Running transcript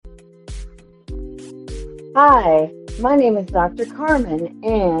Hi, my name is Dr. Carmen,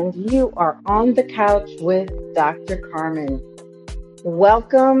 and you are on the couch with Dr. Carmen.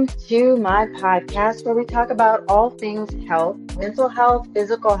 Welcome to my podcast where we talk about all things health, mental health,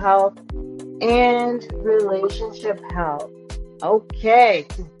 physical health, and relationship health. Okay,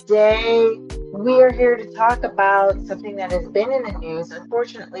 today we are here to talk about something that has been in the news.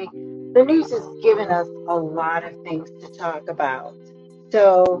 Unfortunately, the news has given us a lot of things to talk about.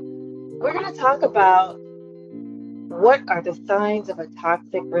 So, we're going to talk about what are the signs of a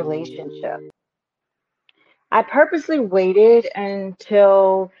toxic relationship? I purposely waited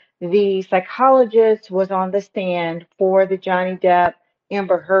until the psychologist was on the stand for the Johnny Depp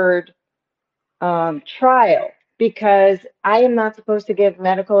Amber Heard trial because I am not supposed to give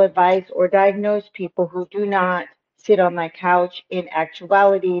medical advice or diagnose people who do not sit on my couch in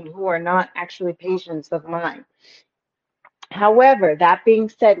actuality and who are not actually patients of mine. However, that being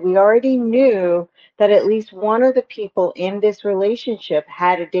said, we already knew that at least one of the people in this relationship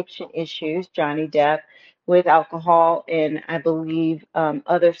had addiction issues, Johnny Depp, with alcohol and I believe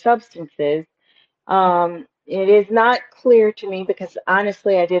other substances. It is not clear to me because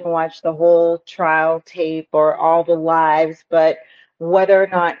honestly, I didn't watch the whole trial tape or all the lives, but whether or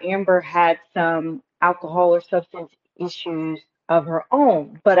not Amber had some alcohol or substance issues of her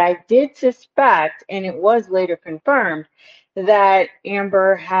own. But I did suspect, and it was later confirmed, that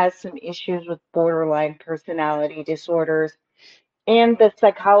Amber has some issues with borderline personality disorders. And the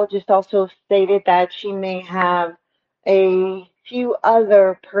psychologist also stated that she may have a few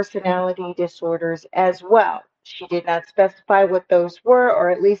other personality disorders as well. She did not specify what those were, or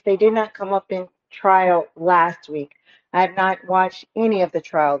at least they did not come up in trial last week. I have not watched any of the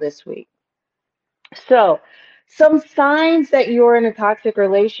trial this week. So, some signs that you're in a toxic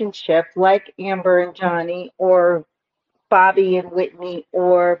relationship, like Amber and Johnny, or Bobby and Whitney,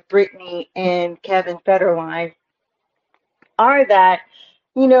 or Brittany and Kevin Federline, are that,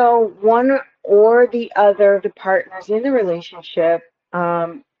 one or the other of the partners in the relationship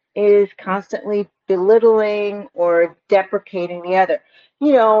is constantly belittling or deprecating the other.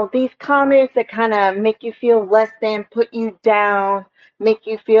 These comments that kind of make you feel less than, put you down, make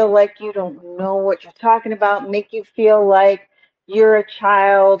you feel like you don't know what you're talking about, make you feel like you're a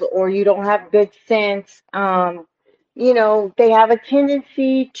child or you don't have good sense. They have a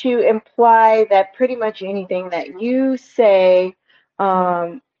tendency to imply that pretty much anything that you say,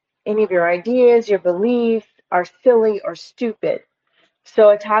 um, any of your ideas, your beliefs are silly or stupid. So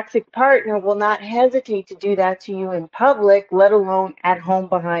a toxic partner will not hesitate to do that to you in public, let alone at home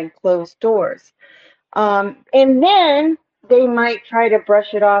behind closed doors. And then they might try to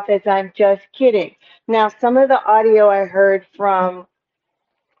brush it off as I'm just kidding. Now, some of the audio I heard from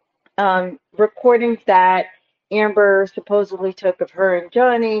recordings that Amber supposedly took of her and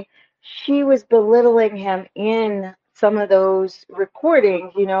Johnny, she was belittling him in some of those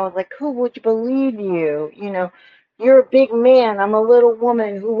recordings, like, who would believe you? You're a big man. I'm a little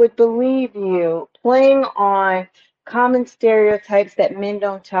woman. Who would believe you? Playing on common stereotypes that men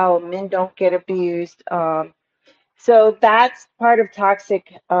don't tell, men don't get abused. So that's part of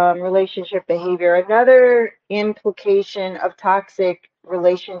toxic relationship behavior. Another implication of toxic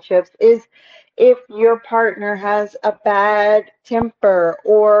relationships is if your partner has a bad temper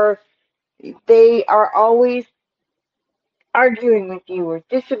or they are always arguing with you or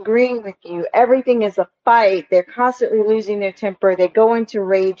disagreeing with you. Everything is a fight. They're constantly losing their temper. They go into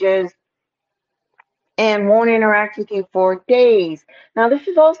rages and won't interact with you for days. Now, this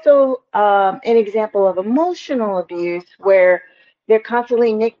is also an example of emotional abuse where they're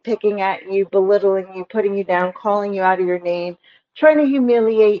constantly nitpicking at you, belittling you, putting you down, calling you out of your name, trying to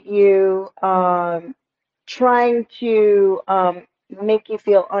humiliate you, trying to make you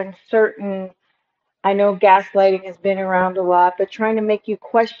feel uncertain. I know gaslighting has been around a lot, but trying to make you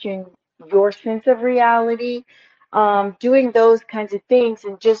question your sense of reality, doing those kinds of things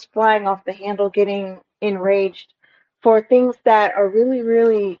and just flying off the handle, getting enraged for things that are really,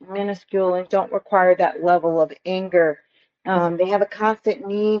 really minuscule and don't require that level of anger. They have a constant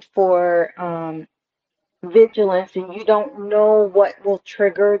need for vigilance, and you don't know what will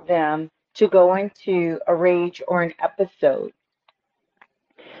trigger them to go into a rage or an episode.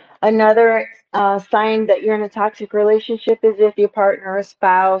 Another sign that you're in a toxic relationship is if your partner or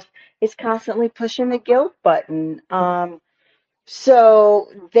spouse is constantly pushing the guilt button. So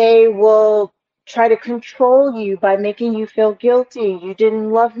they will try to control you by making you feel guilty. You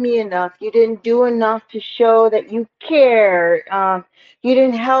didn't love me enough. You didn't do enough to show that you care. You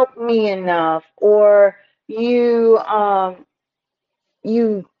didn't help me enough, or you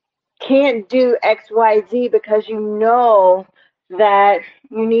can't do XYZ because you know that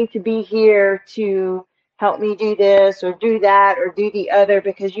you need to be here to help me do this or do that or do the other,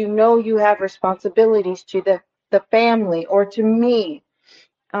 because you know you have responsibilities to the family or to me.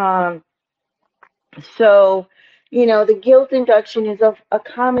 Um, so, the guilt induction is a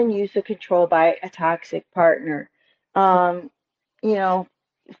common use of control by a toxic partner. Um, you know,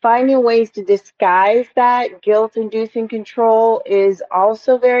 Finding ways to disguise that guilt inducing control is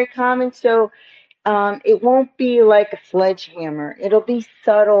also very common. So, it won't be like a sledgehammer. It'll be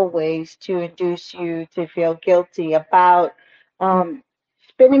subtle ways to induce you to feel guilty about um,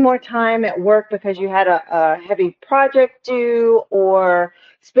 spending more time at work because you had a heavy project due, or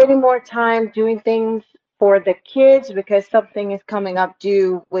spending more time doing things for the kids because something is coming up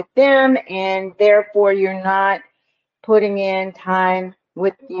due with them, and therefore you're not putting in time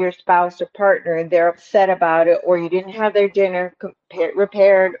with your spouse or partner, and they're upset about it, or you didn't have their dinner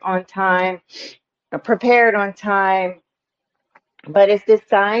repaired on time, prepared on time, but it's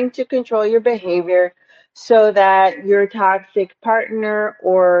designed to control your behavior so that your toxic partner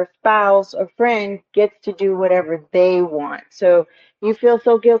or spouse or friend gets to do whatever they want. So you feel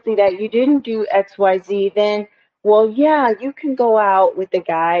so guilty that you didn't do XYZ, then, well, yeah, you can go out with the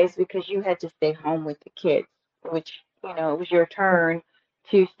guys because you had to stay home with the kids, which, it was your turn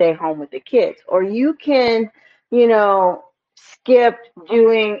to stay home with the kids. Or you can, skip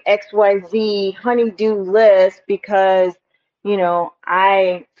doing XYZ honeydew list because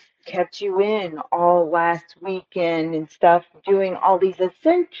I kept you in all last weekend and stuff, doing all these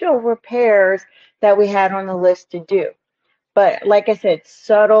essential repairs that we had on the list to do. But like I said,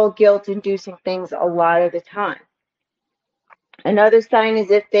 subtle guilt inducing things a lot of the time. Another sign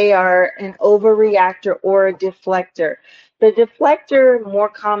is if they are an overreactor or a deflector. The deflector more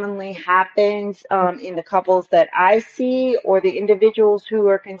commonly happens in the couples that I see, or the individuals who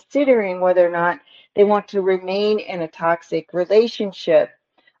are considering whether or not they want to remain in a toxic relationship,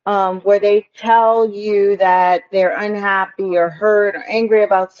 where they tell you that they're unhappy or hurt or angry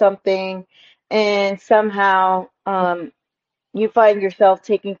about something, and somehow you find yourself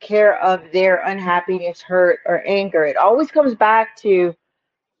taking care of their unhappiness, hurt, or anger. It always comes back to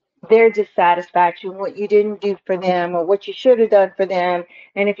their dissatisfaction, what you didn't do for them or what you should have done for them.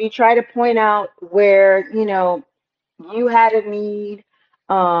 And if you try to point out where, you had a need,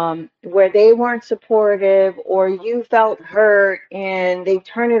 where they weren't supportive or you felt hurt and they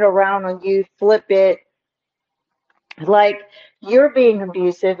turn it around on you, flip it, like you're being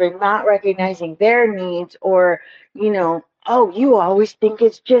abusive and not recognizing their needs, or oh, you always think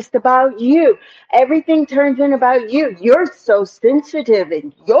it's just about you, everything turns in about you, you're so sensitive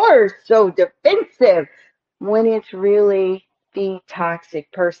and you're so defensive, when it's really the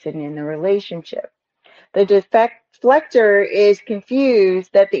toxic person in the relationship. The deflector is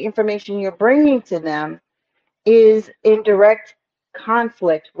confused that the information you're bringing to them is in direct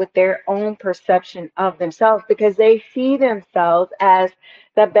conflict with their own perception of themselves, because they see themselves as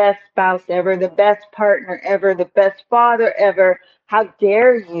the best spouse ever, the best partner ever, the best father ever. How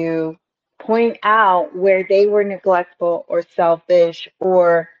dare you point out where they were neglectful or selfish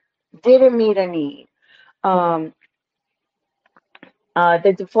or didn't meet a need? Um,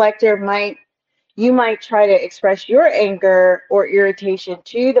 the deflector you might try to express your anger or irritation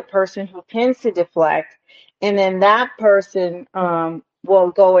to the person who tends to deflect, and then that person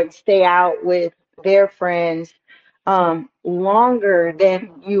will go and stay out with their friends longer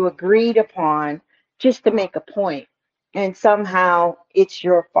than you agreed upon, just to make a point. And somehow it's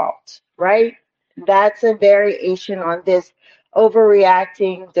your fault, right? That's a variation on this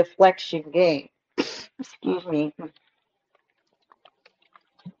overreacting deflection game. Excuse me.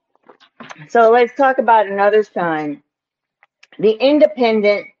 So let's talk about another sign. The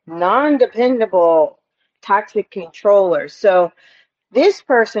independent, non-dependable toxic controller. So this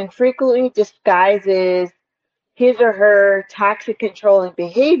person frequently disguises his or her toxic controlling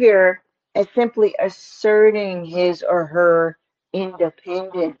behavior as simply asserting his or her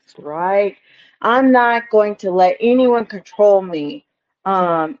independence, right? I'm not going to let anyone control me,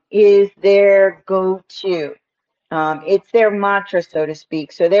 is their go-to. It's their mantra, so to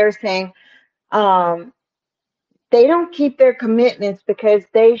speak. So they're saying, um, they don't keep their commitments because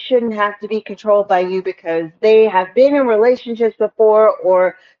they shouldn't have to be controlled by you, because they have been in relationships before,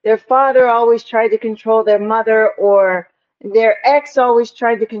 or their father always tried to control their mother, or their ex always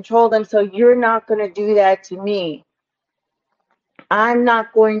tried to control them. So you're not going to do that to me. I'm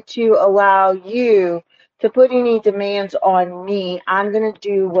not going to allow you to put any demands on me. I'm going to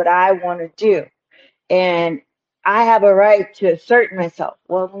do what I want to do. And I have a right to assert myself.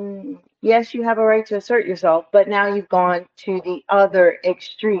 Well, yes, you have a right to assert yourself, but now you've gone to the other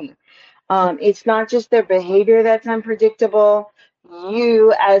extreme. It's not just their behavior that's unpredictable.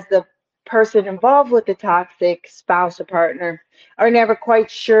 You, as the person involved with the toxic spouse or partner are never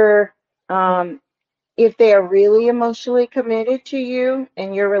quite sure if they are really emotionally committed to you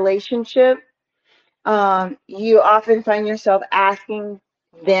and your relationship. You often find yourself asking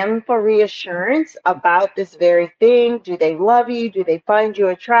them for reassurance about this very thing. Do they love you? Do they find you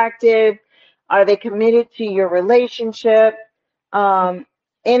attractive? Are they committed to your relationship? Um,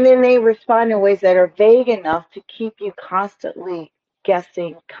 and then they respond in ways that are vague enough to keep you constantly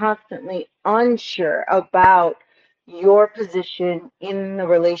guessing, constantly unsure about your position in the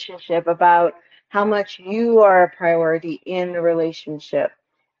relationship, about how much you are a priority in the relationship.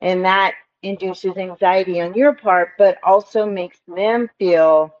 And that induces anxiety on your part, but also makes them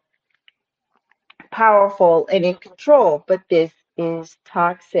feel powerful and in control. But this is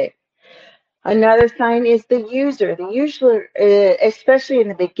toxic. Another sign is the user. The user, especially in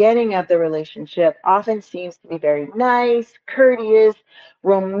the beginning of the relationship, often seems to be very nice, courteous,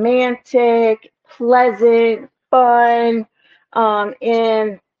 romantic, pleasant, fun,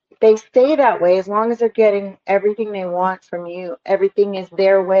 and they stay that way as long as they're getting everything they want from you. Everything is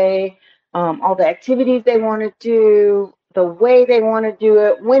their way. All the activities they want to do, the way they want to do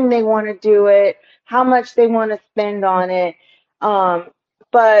it, when they want to do it, how much they want to spend on it.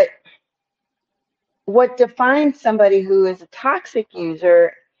 But what defines somebody who is a toxic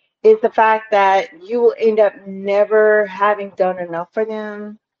user is the fact that you will end up never having done enough for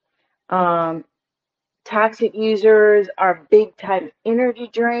them. Um, Toxic users are big time energy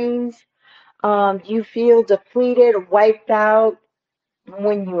drains. You feel depleted, wiped out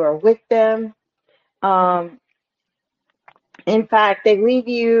when you are with them. Um, in fact, they leave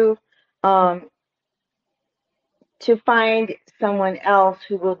you um, to find someone else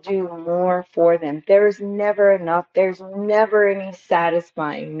who will do more for them. There's never enough. There's never any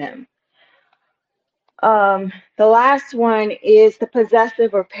satisfying them. The last one is the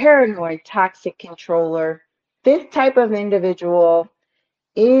possessive or paranoid toxic controller. This type of individual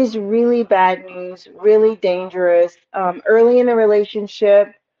is really bad news, really dangerous. Early in the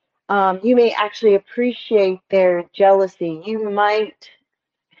relationship, you may actually appreciate their jealousy. You might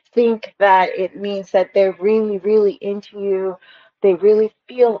think that it means that they're really, really into you. They really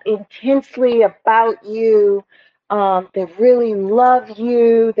feel intensely about you. They really love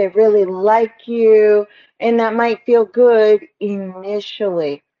you. They really like you. And that might feel good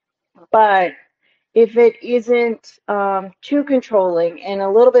initially. But if it isn't too controlling and a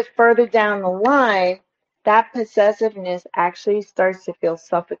little bit further down the line, that possessiveness actually starts to feel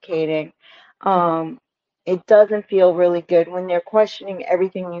suffocating. Um, it doesn't feel really good when they're questioning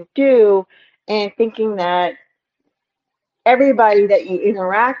everything you do and thinking that everybody that you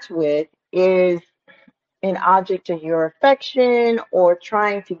interact with is an object of your affection or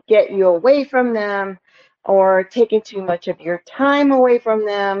trying to get you away from them or taking too much of your time away from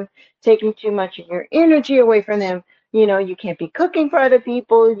them, taking too much of your energy away from them. You know, you can't be cooking for other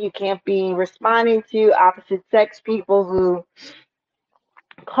people. You can't be responding to opposite sex people who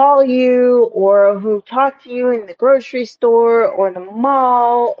call you or who talk to you in the grocery store or the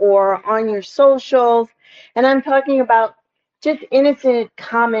mall or on your socials. And I'm talking about just innocent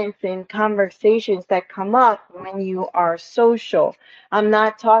comments and conversations that come up when you are social. I'm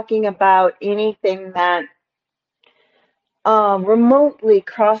not talking about anything that remotely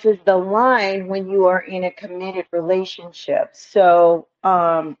crosses the line when you are in a committed relationship. So,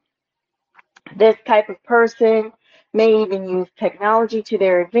 this type of person may even use technology to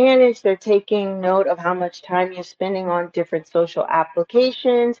their advantage. They're taking note of how much time you're spending on different social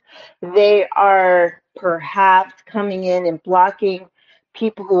applications. They are perhaps coming in and blocking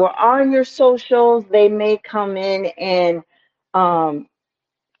people who are on your socials. They may come in and um,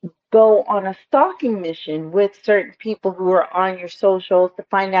 go on a stalking mission with certain people who are on your socials to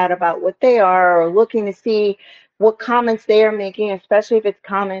find out about what they are or looking to see what comments they are making, especially if it's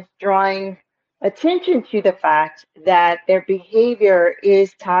comments drawing attention to the fact that their behavior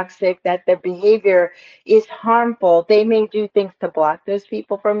is toxic, that their behavior is harmful. They may do things to block those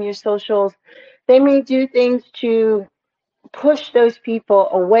people from your socials. They may do things to push those people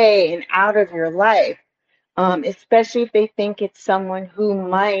away and out of your life, especially if they think it's someone who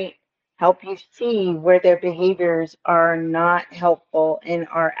might help you see where their behaviors are not helpful and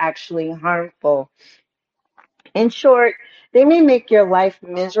are actually harmful. In short, they may make your life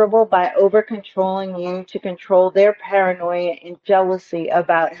miserable by over controlling you to control their paranoia and jealousy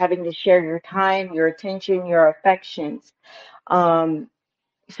about having to share your time, your attention, your affections. Um,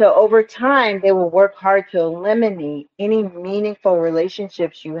 so over time, they will work hard to eliminate any meaningful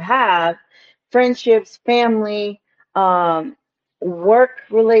relationships you have, friendships, family, work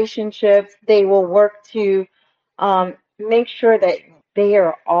relationships. They will work to make sure that They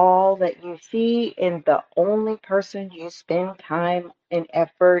are all that you see and the only person you spend time and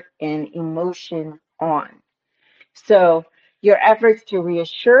effort and emotion on. So your efforts to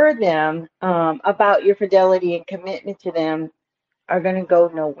reassure them about your fidelity and commitment to them are going to go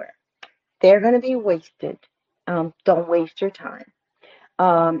nowhere. They're going to be wasted. Don't waste your time.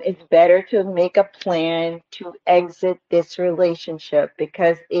 It's better to make a plan to exit this relationship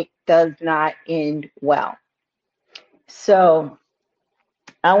because it does not end well. So,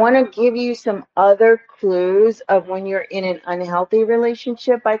 I want to give you some other clues of when you're in an unhealthy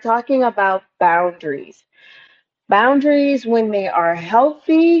relationship by talking about boundaries. Boundaries, when they are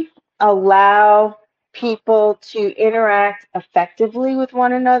healthy, allow people to interact effectively with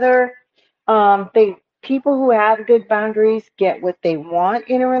one another. They People who have good boundaries get what they want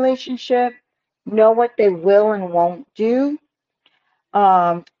in a relationship, know what they will and won't do.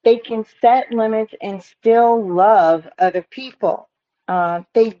 They can set limits and still love other people.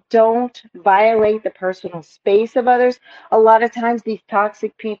 They don't violate the personal space of others. A lot of times, these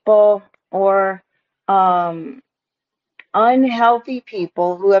toxic people or um, unhealthy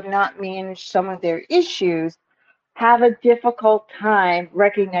people who have not managed some of their issues have a difficult time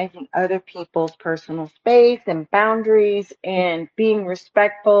recognizing other people's personal space and boundaries and being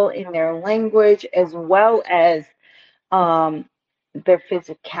respectful in their language as well as um, their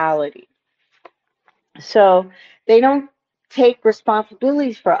physicality. So they don't take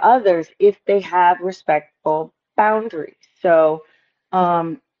responsibilities for others if they have respectful boundaries. So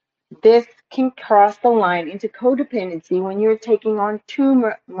um, this can cross the line into codependency when you're taking on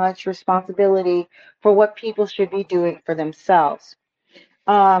too much responsibility for what people should be doing for themselves.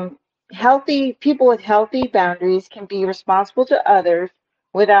 Um, Healthy people with healthy boundaries can be responsible to others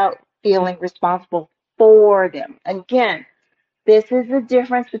without feeling responsible for them. Again, this is the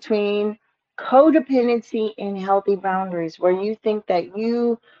difference between codependency and healthy boundaries, where you think that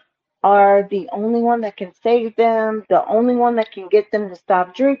you are the only one that can save them, the only one that can get them to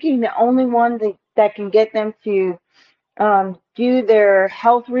stop drinking, the only one that can get them to do their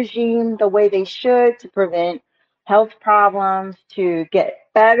health regime the way they should to prevent health problems, to get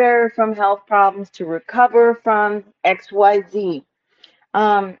better from health problems, to recover from XYZ.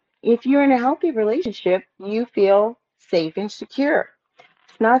 If you're in a healthy relationship, you feel safe and secure.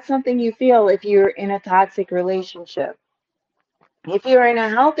 It's not something you feel if you're in a toxic relationship. If you're in a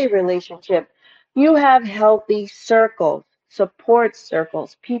healthy relationship, you have healthy circles, support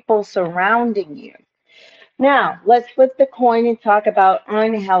circles, people surrounding you. Now, let's flip the coin and talk about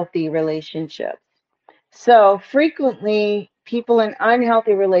unhealthy relationships. So, frequently, people in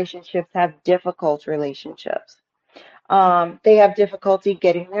unhealthy relationships have difficult relationships. They have difficulty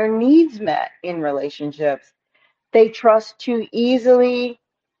getting their needs met in relationships. They trust too easily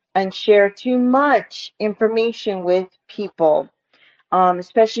and share too much information with people,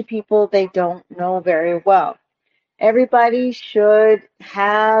 especially people they don't know very well. Everybody should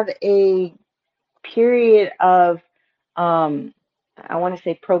have a period of, um, I want to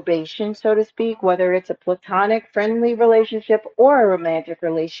say probation, so to speak, whether it's a platonic, friendly relationship or a romantic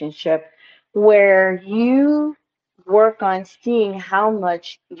relationship, where you work on seeing how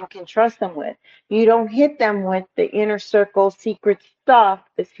much you can trust them with. You don't hit them with the inner circle secret stuff,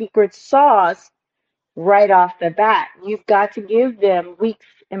 the secret sauce right off the bat. You've got to give them weeks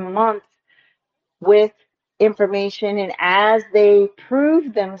and months with information, and as they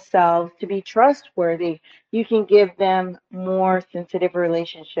prove themselves to be trustworthy, you can give them more sensitive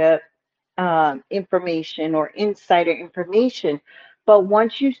relationship information or insider information. But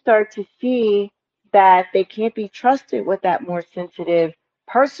once you start to see that they can't be trusted with that more sensitive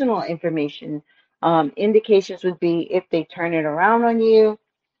personal information, indications would be if they turn it around on you,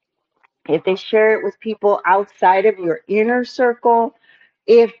 if they share it with people outside of your inner circle,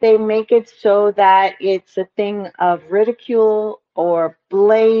 if they make it so that it's a thing of ridicule or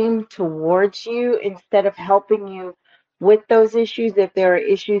blame towards you instead of helping you with those issues, if there are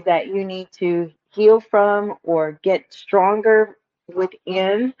issues that you need to heal from or get stronger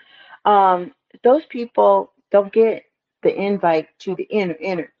within, um, those people don't get the invite to the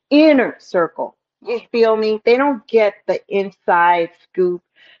inner circle. You feel me? They don't get the inside scoop.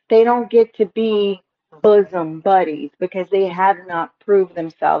 They don't get to be bosom buddies because they have not proved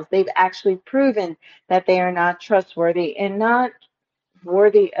themselves. They've actually proven that they are not trustworthy and not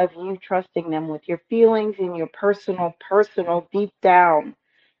worthy of you trusting them with your feelings and your personal, deep down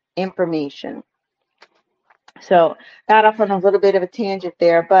information. So, got off on a little bit of a tangent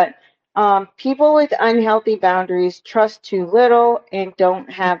there, but people with unhealthy boundaries trust too little and don't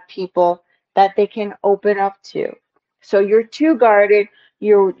have people that they can open up to. So you're too guarded.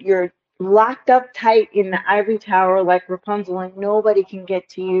 You're locked up tight in the ivory tower like Rapunzel, and nobody can get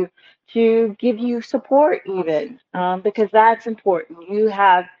to you to give you support even, because that's important. You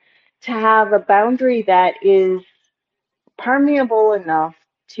have to have a boundary that is permeable enough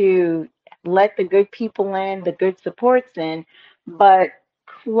to let the good people in, the good supports in, but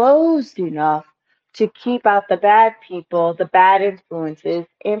closed enough to keep out the bad people, the bad influences,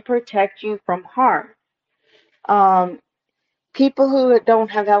 and protect you from harm. Um, People who don't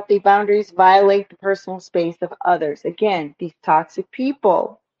have healthy boundaries violate the personal space of others. Again, these toxic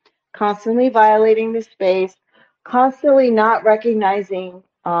people constantly violating the space, constantly not recognizing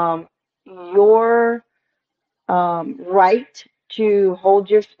your right to hold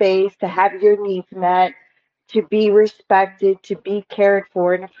your space, to have your needs met, to be respected, to be cared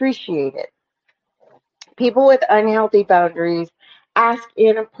for and appreciated. People with unhealthy boundaries ask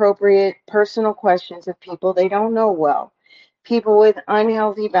inappropriate personal questions of people they don't know well. People with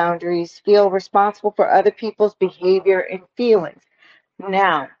unhealthy boundaries feel responsible for other people's behavior and feelings.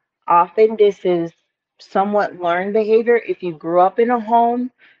 Now, often this is somewhat learned behavior. If you grew up in a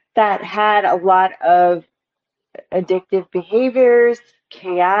home that had a lot of addictive behaviors,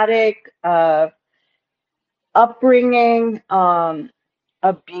 chaotic upbringing,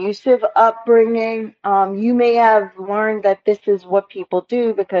 abusive upbringing, you may have learned that this is what people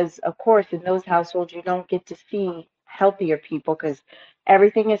do because, of course, in those households, you don't get to see healthier people because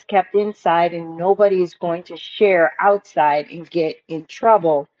everything is kept inside and nobody is going to share outside and get in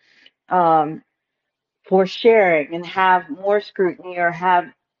trouble um, for sharing and have more scrutiny or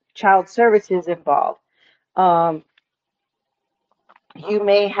have child services involved. Um, you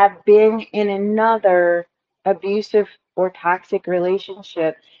may have been in another abusive or toxic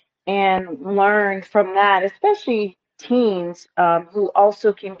relationship and learned from that, especially teens who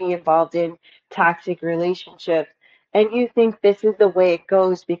also can be involved in toxic relationships. And you think this is the way it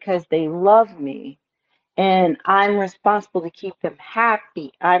goes because they love me and I'm responsible to keep them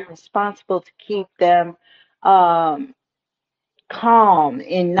happy. I'm responsible to keep them um, calm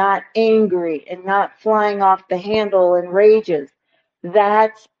and not angry and not flying off the handle and rages.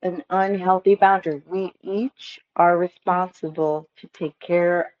 That's an unhealthy boundary. We each are responsible to take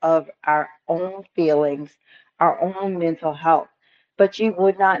care of our own feelings, our own mental health. But you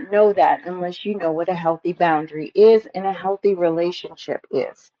would not know that unless you know what a healthy boundary is and a healthy relationship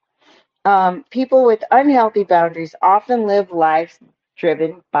is. People with unhealthy boundaries often live lives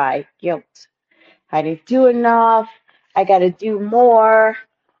driven by guilt. I didn't do enough. I got to do more.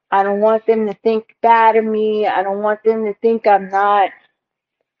 I don't want them to think bad of me. I don't want them to think I'm not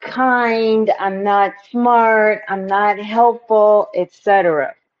kind, I'm not smart, I'm not helpful,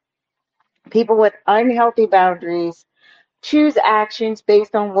 etc. People with unhealthy boundaries choose actions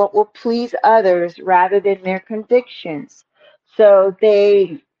based on what will please others rather than their convictions. So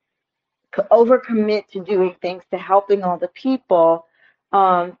they overcommit to doing things to helping all the people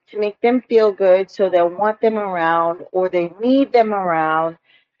to make them feel good so they'll want them around or they need them around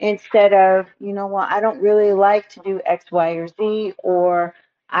instead of, you know what, I don't really like to do X, Y, or Z, or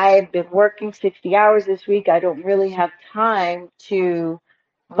I've been working 60 hours this week. I don't really have time to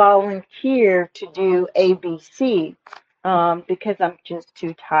volunteer to do ABC because I'm just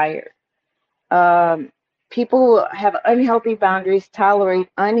too tired. Um, People who have unhealthy boundaries tolerate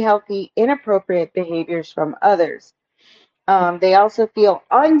unhealthy, inappropriate behaviors from others. They also feel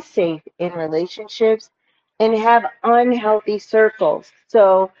unsafe in relationships and have unhealthy circles.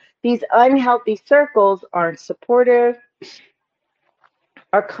 So these unhealthy circles aren't supportive,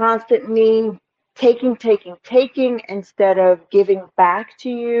 are constantly taking instead of giving back to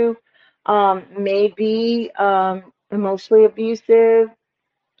you, maybe emotionally abusive,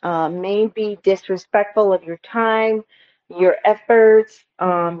 may be disrespectful of your time, your efforts,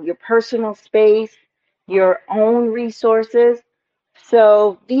 your personal space, your own resources.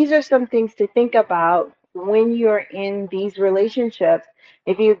 So these are some things to think about when you're in these relationships.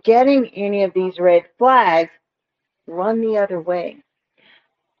 If you're getting any of these red flags, run the other way.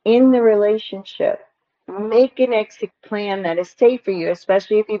 In the relationship, make an exit plan that is safe for you,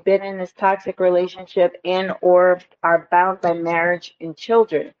 especially if you've been in this toxic relationship and or are bound by marriage and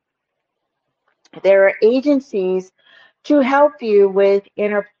children. There are agencies to help you with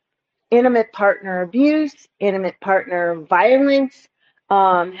intimate partner abuse, intimate partner violence,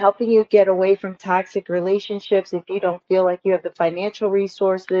 helping you get away from toxic relationships if you don't feel like you have the financial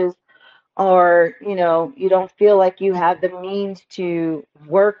resources or you don't feel like you have the means to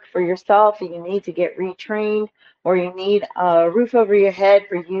work for yourself and you need to get retrained or you need a roof over your head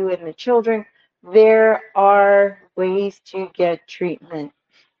for you and the children. There are ways to get treatment,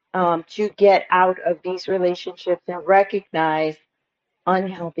 to get out of these relationships and recognize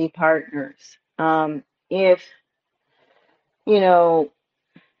unhealthy partners. If, you know,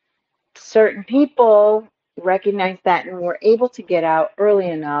 certain people recognize that and were able to get out early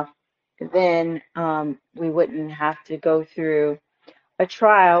enough, then we wouldn't have to go through a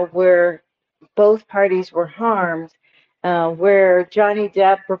trial where both parties were harmed, where Johnny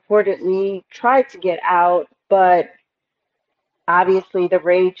Depp reportedly tried to get out, but obviously the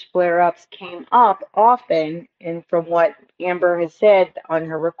rage flare-ups came up often. And from what Amber has said on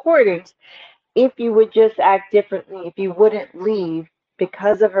her recordings, if you would just act differently, if you wouldn't leave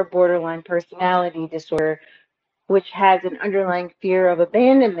because of her borderline personality disorder, which has an underlying fear of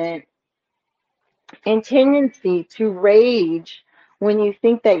abandonment and tendency to rage when you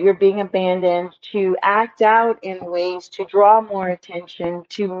think that you're being abandoned, to act out in ways to draw more attention,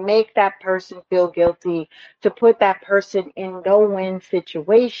 to make that person feel guilty, to put that person in no-win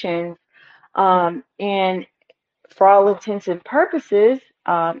situations. And for all intents and purposes,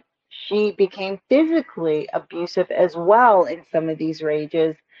 she became physically abusive as well in some of these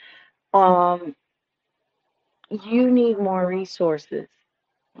rages. Um, you need more resources.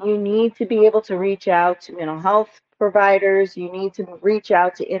 You need to be able to reach out to mental health providers. You need to reach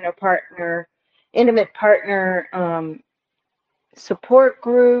out to intimate partner support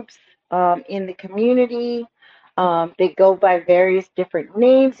groups in the community. They go by various different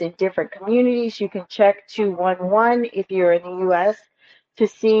names in different communities. You can check 211 if you're in the U.S. to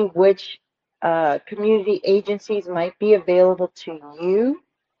see which community agencies might be available to you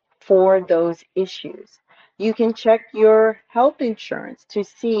for those issues. You can check your health insurance to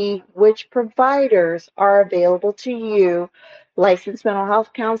see which providers are available to you, licensed mental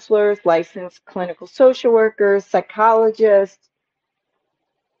health counselors, licensed clinical social workers, psychologists,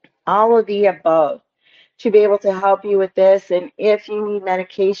 all of the above to be able to help you with this. And if you need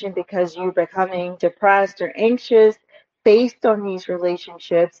medication because you're becoming depressed or anxious based on these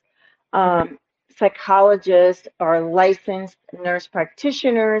relationships, um, psychologists or licensed nurse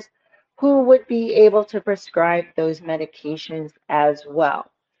practitioners who would be able to prescribe those medications as well.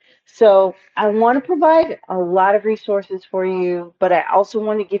 So I want to provide a lot of resources for you, but I also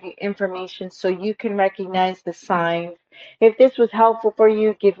want to give you information so you can recognize the signs. If this was helpful for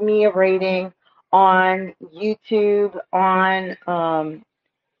you, give me a rating on YouTube, on,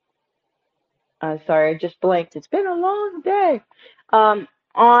 sorry, I just blanked. It's been a long day. On,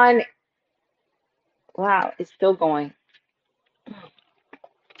 wow, it's still going.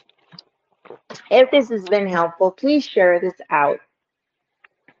 If this has been helpful, please share this out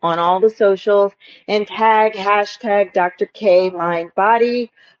on all the socials and tag hashtag Dr. K Mind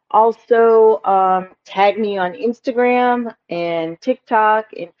Body. Also, tag me on Instagram and TikTok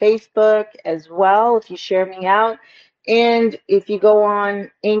and Facebook as well if you share me out. And if you go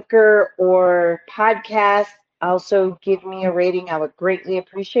on Anchor or podcast, also give me a rating. I would greatly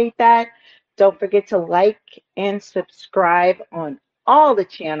appreciate that. Don't forget to like and subscribe on all the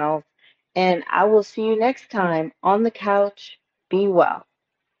channels. And I will see you next time on the couch. Be well.